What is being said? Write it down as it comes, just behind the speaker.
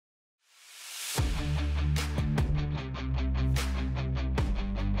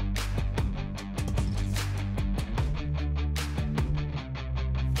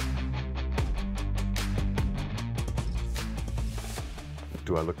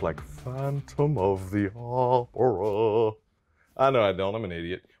Do I look like Phantom of the Opera? I know I don't. I'm an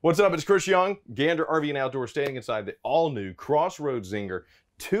idiot. What's up? It's Chris Young, Gander RV and Outdoor, standing inside the all-new CrossRoads Zinger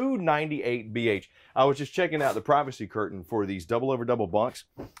 298 BH. I was just checking out the privacy curtain for these double-over-double bunks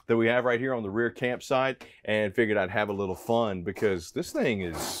that we have right here on the rear campsite and figured I'd have a little fun because this thing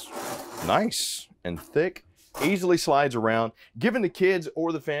is nice and thick, easily slides around, giving the kids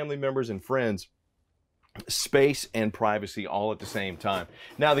or the family members and friends space and privacy all at the same time.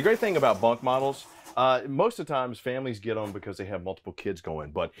 Now, the great thing about bunk models, most of the times families get them because they have multiple kids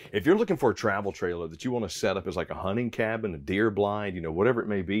going. But if you're looking for a travel trailer that you want to set up as like a hunting cabin, a deer blind, you know, whatever it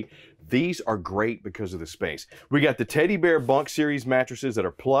may be, these are great because of the space. We got the Teddy Bear Bunk Series mattresses that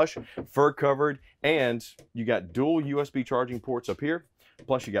are plush, fur covered, and you got dual USB charging ports up here.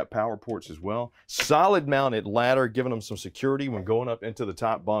 Plus you got power ports as well. Solid mounted ladder, giving them some security when going up into the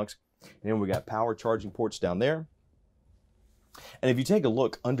top bunks. And then we got power charging ports down there. And if you take a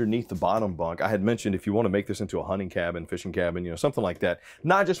look underneath the bottom bunk, I had mentioned if you want to make this into a hunting cabin, fishing cabin, you know, something like that,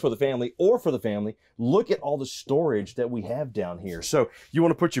 not just for the family or for the family, look at all the storage that we have down here. So you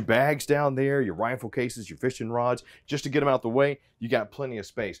want to put your bags down there, your rifle cases, your fishing rods, just to get them out the way, you got plenty of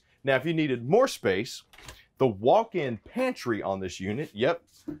space. Now, if you needed more space, the walk-in pantry on this unit, yep,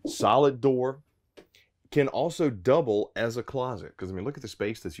 solid door, can also double as a closet. Because, I mean, look at the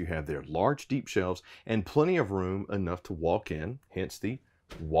space that you have there. Large, deep shelves and plenty of room enough to walk in, hence the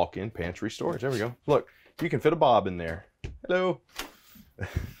walk-in pantry storage. There we go. Look, you can fit a Bob in there. Hello.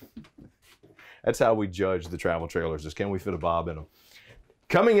 That's how we judge the travel trailers, is can we fit a Bob in them?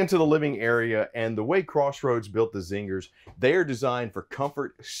 Coming into the living area, and the way CrossRoads built the Zingers, they are designed for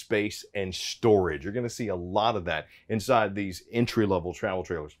comfort, space, and storage. You're going to see a lot of that inside these entry-level travel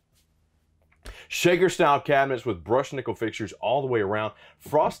trailers. Shaker style cabinets with brushed nickel fixtures all the way around.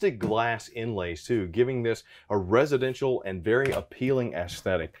 Frosted glass inlays too, giving this a residential and very appealing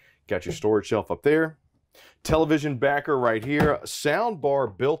aesthetic. Got your storage shelf up there. Television backer right here. Sound bar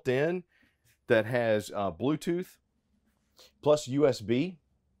built in that has Bluetooth plus USB.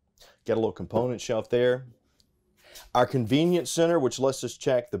 Got a little component shelf there. Our convenience center, which lets us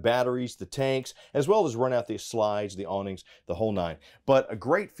check the batteries, the tanks, as well as run out the slides, the awnings, the whole nine. But a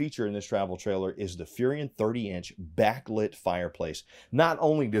great feature in this travel trailer is the Furion 30-inch backlit fireplace. Not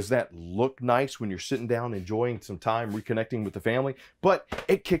only does that look nice when you're sitting down enjoying some time reconnecting with the family, but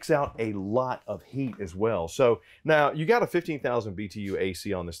it kicks out a lot of heat as well. So now you got a 15,000 BTU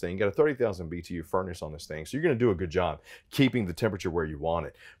AC on this thing, you got a 30,000 BTU furnace on this thing, so you're going to do a good job keeping the temperature where you want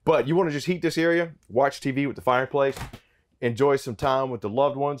it. But you want to just heat this area, watch TV with the fireplace, enjoy some time with the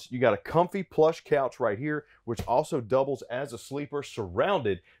loved ones. You got a comfy plush couch right here, which also doubles as a sleeper,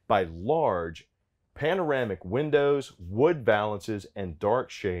 surrounded by large panoramic windows, wood valances, and dark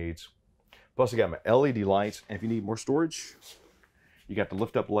shades. Plus I got my LED lights, and if you need more storage, you got the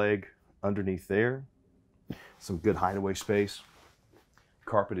lift up leg underneath there. Some good hideaway space,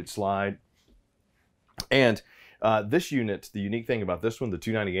 carpeted slide. And this unit, the unique thing about this one, the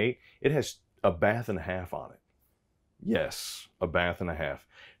 298, it has a bath and a half on it. Yes, a bath and a half.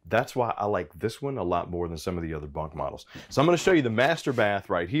 That's why I like this one a lot more than some of the other bunk models. So I'm going to show you the master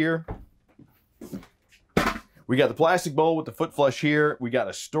bath right here. We got the plastic bowl with the foot flush here. We got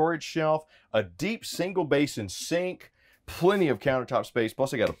a storage shelf, a deep single basin sink, plenty of countertop space.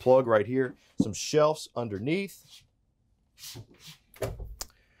 Plus I got a plug right here, some shelves underneath. Got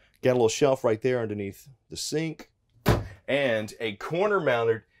a little shelf right there underneath the sink, and a corner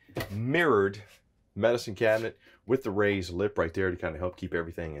mounted mirrored medicine cabinet with the raised lip right there to kind of help keep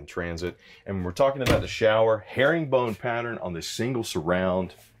everything in transit. And when we're talking about the shower, herringbone pattern on this single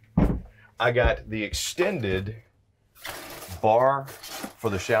surround. I got the extended bar for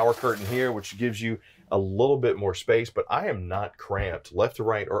the shower curtain here, which gives you a little bit more space, but I am not cramped left to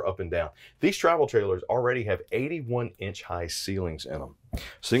right or up and down. These travel trailers already have 81-inch high ceilings in them.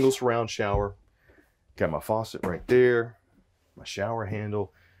 Single surround shower. Got my faucet right there, my shower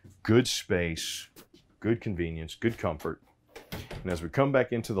handle, good space, good convenience, good comfort. And as we come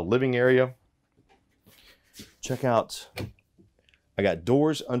back into the living area, check out, I got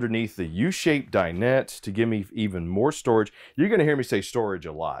doors underneath the U-shaped dinette to give me even more storage. You're going to hear me say storage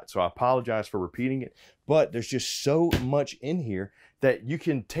a lot, so I apologize for repeating it, but there's just so much in here that you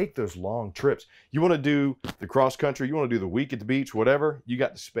can take those long trips. You want to do the cross country, you want to do the week at the beach, whatever, you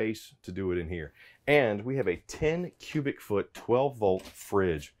got the space to do it in here. And we have a 10 cubic foot, 12 volt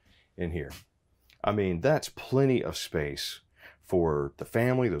fridge in here. I mean, that's plenty of space for the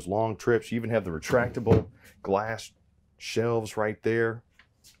family, those long trips. You even have the retractable glass shelves right there.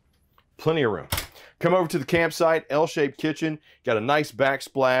 Plenty of room. Come over to the campsite, L-shaped kitchen. Got a nice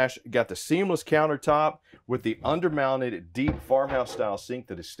backsplash. Got the seamless countertop with the undermounted deep farmhouse style sink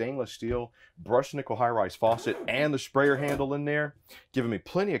that is stainless steel, brushed nickel high-rise faucet, and the sprayer handle in there, giving me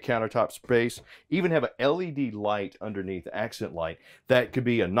plenty of countertop space. Even have an LED light underneath, accent light. That could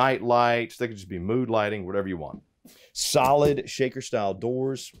be a night light, that could just be mood lighting, whatever you want. Solid shaker style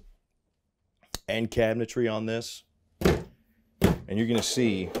doors and cabinetry on this. And you're gonna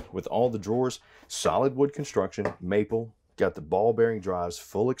see with all the drawers, solid wood construction, maple, got the ball bearing drives,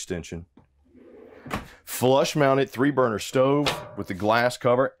 full extension. Flush mounted 3-burner stove with the glass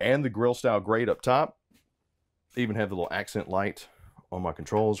cover and the grill style grate up top. Even have the little accent light on my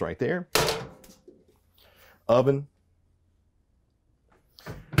controls right there. Oven.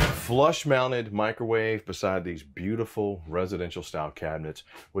 Flush mounted microwave beside these beautiful residential style cabinets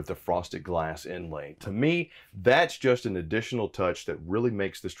with the frosted glass inlay. To me, that's just an additional touch that really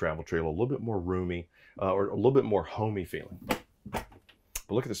makes this travel trailer a little bit more roomy or a little bit more homey feeling.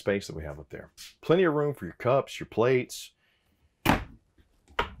 But look at the space that we have up there. Plenty of room for your cups, your plates,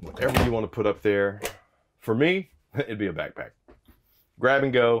 whatever you want to put up there. For me, it'd be a backpack. Grab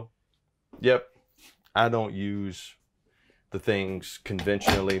and go. Yep, I don't use the things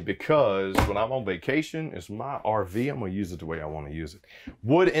conventionally because when I'm on vacation, it's my RV. I'm gonna use it the way I want to use it.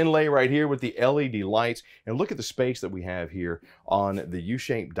 Wood inlay right here with the LED lights, and look at the space that we have here on the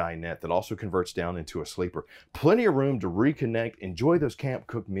U-shaped dinette that also converts down into a sleeper. Plenty of room to reconnect, enjoy those camp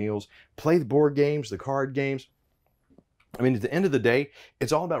cooked meals, play the board games, the card games. I mean, at the end of the day,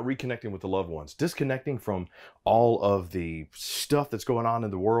 it's all about reconnecting with the loved ones, disconnecting from all of the stuff that's going on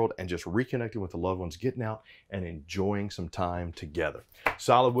in the world and just reconnecting with the loved ones, getting out and enjoying some time together.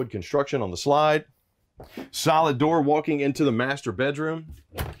 Solid wood construction on the slide, solid door walking into the master bedroom,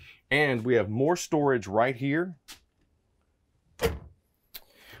 and we have more storage right here,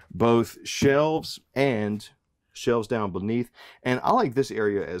 both shelves and shelves down beneath. And I like this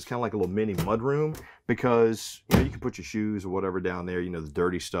area as kind of like a little mini mudroom because you can put your shoes or whatever down there, the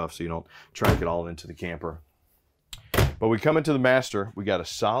dirty stuff, so you don't track it all into the camper. But we come into the master, we got a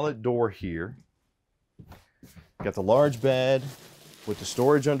solid door here. Got the large bed with the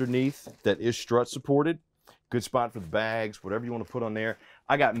storage underneath that is strut supported. Good spot for the bags, whatever you want to put on there.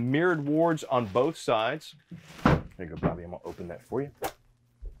 I got mirrored wards on both sides. There you go, Bobby, I'm gonna open that for you.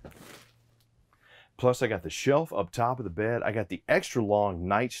 Plus, I got the shelf up top of the bed. I got the extra long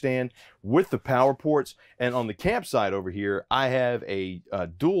nightstand with the power ports. And on the campsite over here, I have a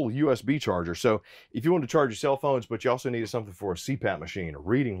dual USB charger. So if you want to charge your cell phones, but you also needed something for a CPAP machine, a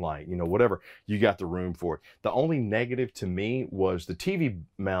reading light, whatever, you got the room for it. The only negative to me was the TV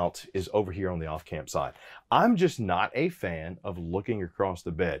mount is over here on the off-camp side. I'm just not a fan of looking across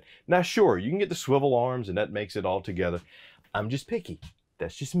the bed. Now, sure, you can get the swivel arms and that makes it all together. I'm just picky.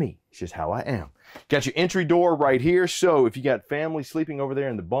 That's just me. It's just how I am. Got your entry door right here. So if you got family sleeping over there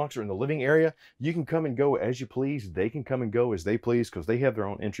in the bunks or in the living area, you can come and go as you please. They can come and go as they please because they have their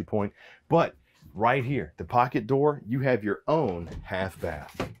own entry point. But right here, the pocket door, you have your own half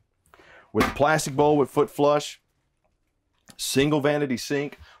bath. With the plastic bowl with foot flush, single vanity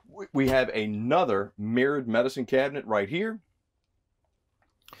sink. We have another mirrored medicine cabinet right here.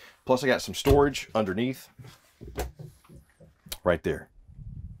 Plus I got some storage underneath right there.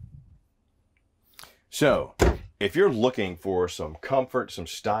 So if you're looking for some comfort, some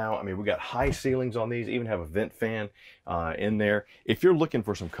style, I mean, we got high ceilings on these, even have a vent fan in there. If you're looking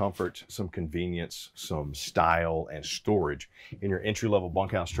for some comfort, some convenience, some style and storage in your entry-level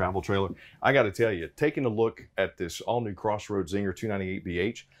bunkhouse travel trailer, I got to tell you, taking a look at this all-new CrossRoads Zinger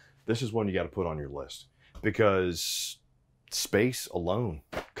 298BH, this is one you got to put on your list because space alone,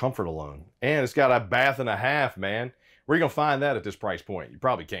 comfort alone, and it's got a bath and a half, man. Where are you going to find that at this price point? You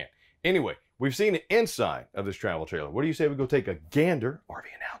probably can't. Anyway, we've seen the inside of this travel trailer. What do you say we go take a gander, RV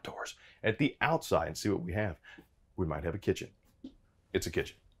and Outdoors, at the outside and see what we have? We might have a kitchen. It's a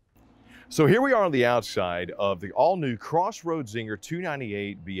kitchen. So here we are on the outside of the all-new CrossRoads Zinger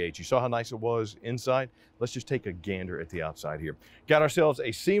 298BH. You saw how nice it was inside? Let's just take a gander at the outside here. Got ourselves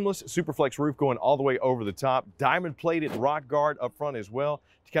a seamless Superflex roof going all the way over the top. Diamond-plated rock guard up front as well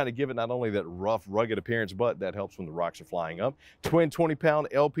to kind of give it not only that rough, rugged appearance, but that helps when the rocks are flying up. Twin 20-pound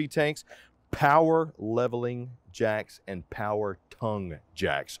LP tanks, power leveling jacks, and power tongue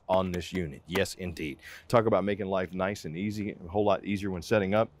jacks on this unit. Yes, indeed. Talk about making life nice and easy, a whole lot easier when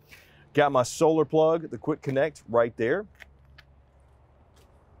setting up. Got my solar plug, the quick connect right there.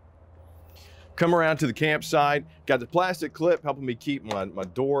 Come around to the campsite, got the plastic clip helping me keep my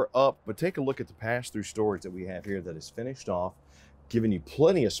door up, but take a look at the pass-through storage that we have here that is finished off, giving you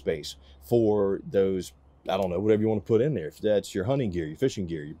plenty of space for those, I don't know, whatever you want to put in there. If that's your hunting gear, your fishing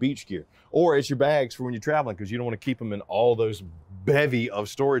gear, your beach gear, or it's your bags for when you're traveling because you don't want to keep them in all those bevy of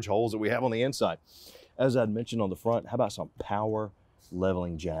storage holes that we have on the inside. As I'd mentioned on the front, how about some power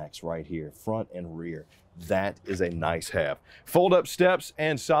leveling jacks right here, front and rear? That is a nice have. Fold up steps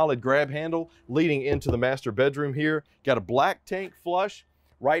and solid grab handle leading into the master bedroom here. Got a black tank flush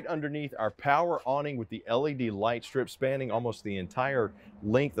right underneath our power awning with the LED light strip spanning almost the entire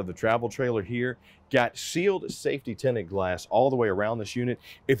length of the travel trailer here. Got sealed safety tinted glass all the way around this unit.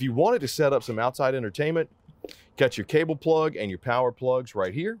 If you wanted to set up some outside entertainment, got your cable plug and your power plugs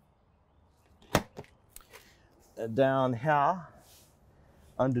right here. Down here,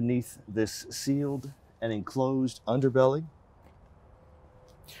 underneath this sealed and enclosed underbelly,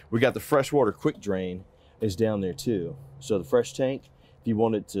 we got the freshwater quick drain is down there too. So the fresh tank, if you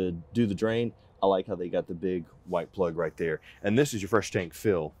wanted to do the drain, I like how they got the big white plug right there. And this is your fresh tank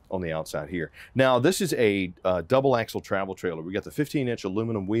fill on the outside here. Now, this is a double axle travel trailer. We got the 15-inch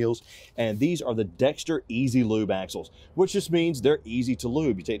aluminum wheels, and these are the Dexter Easy Lube axles, which just means they're easy to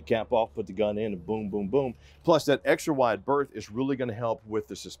lube. You take the cap off, put the gun in, and boom, boom, boom. Plus, that extra wide berth is really gonna help with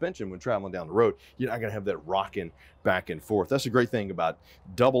the suspension when traveling down the road. You're not gonna have that rocking back and forth. That's a great thing about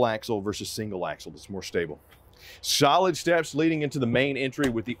double axle versus single axle. It's more stable. Solid steps leading into the main entry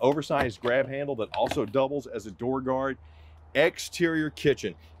with the oversized grab handle that also doubles as a door guard. Exterior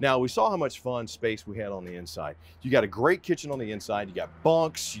kitchen. Now, we saw how much fun space we had on the inside. You got a great kitchen on the inside. You got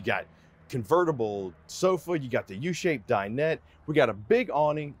bunks, you got convertible sofa, you got the U-shaped dinette. We got a big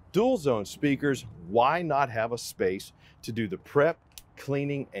awning, dual zone speakers. Why not have a space to do the prep,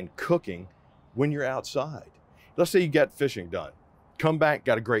 cleaning, and cooking when you're outside? Let's say you got fishing done. Come back,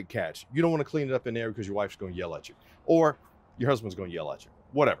 got a great catch. You don't want to clean it up in there because your wife's going to yell at you, or your husband's going to yell at you,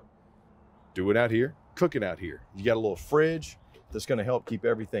 whatever. Do it out here, cook it out here. You got a little fridge that's going to help keep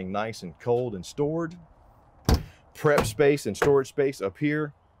everything nice and cold and stored. Prep space and storage space up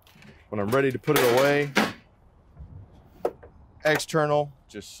here. When I'm ready to put it away, external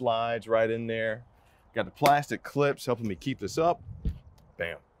just slides right in there. Got the plastic clips helping me keep this up.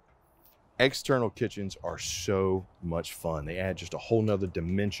 Bam. External kitchens are so much fun. They add just a whole nother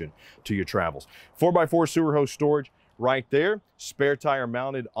dimension to your travels. 4x4 sewer hose storage right there. Spare tire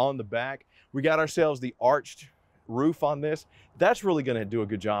mounted on the back. We got ourselves the arched roof on this. That's really going to do a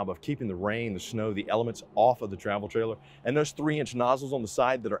good job of keeping the rain, the snow, the elements off of the travel trailer. And those 3-inch nozzles on the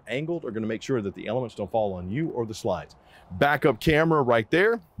side that are angled are going to make sure that the elements don't fall on you or the slides. Backup camera right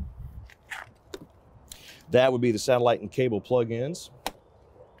there. That would be the satellite and cable plug-ins.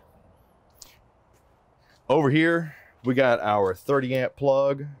 Over here, we got our 30-amp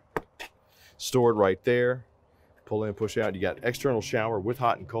plug stored right there. Pull in, push out. You got external shower with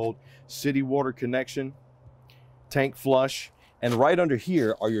hot and cold, city water connection, tank flush, and right under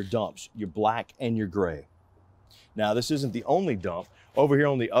here are your dumps, your black and your gray. Now, this isn't the only dump. Over here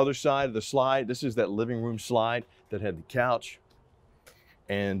on the other side of the slide, this is that living room slide that had the couch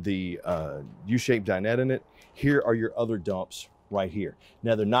and the U-shaped dinette in it. Here are your other dumps right here.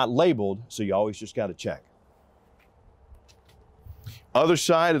 Now, they're not labeled, so you always just got to check. Other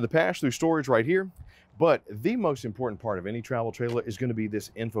side of the pass-through storage right here. But the most important part of any travel trailer is going to be this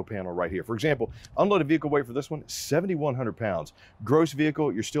info panel right here. For example, unloaded vehicle weight for this one, 7,100 pounds. Gross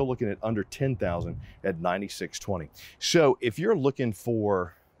vehicle, you're still looking at under 10,000 at 9,620. So if you're looking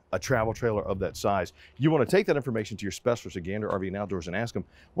for a travel trailer of that size, you want to take that information to your specialist at Gander RV and Outdoors and ask them,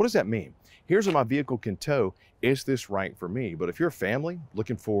 what does that mean? Here's what my vehicle can tow. Is this right for me? But if you're a family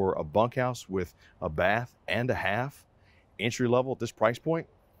looking for a bunkhouse with a bath and a half, entry level at this price point,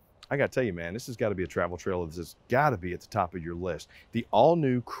 I got to tell you, man, this has got to be a travel trailer. This has got to be at the top of your list. The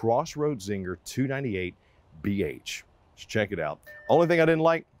all-new CrossRoads Zinger 298 BH. Just check it out. Only thing I didn't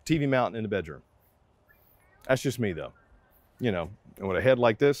like, TV mounting in the bedroom. That's just me, though. You know, and with a head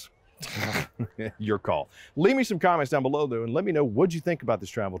like this, your call. Leave me some comments down below, though, and let me know what you think about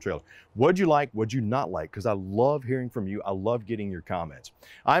this travel trailer. What'd you like? What'd you not like? Because I love hearing from you. I love getting your comments.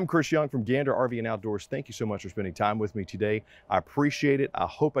 I'm Chris Young from Gander RV and Outdoors. Thank you so much for spending time with me today. I appreciate it. I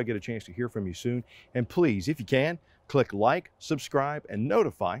hope I get a chance to hear from you soon. And please, if you can, click like, subscribe, and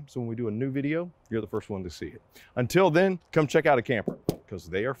notify so when we do a new video, you're the first one to see it. Until then, come check out a camper because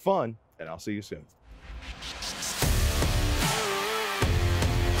they are fun, and I'll see you soon.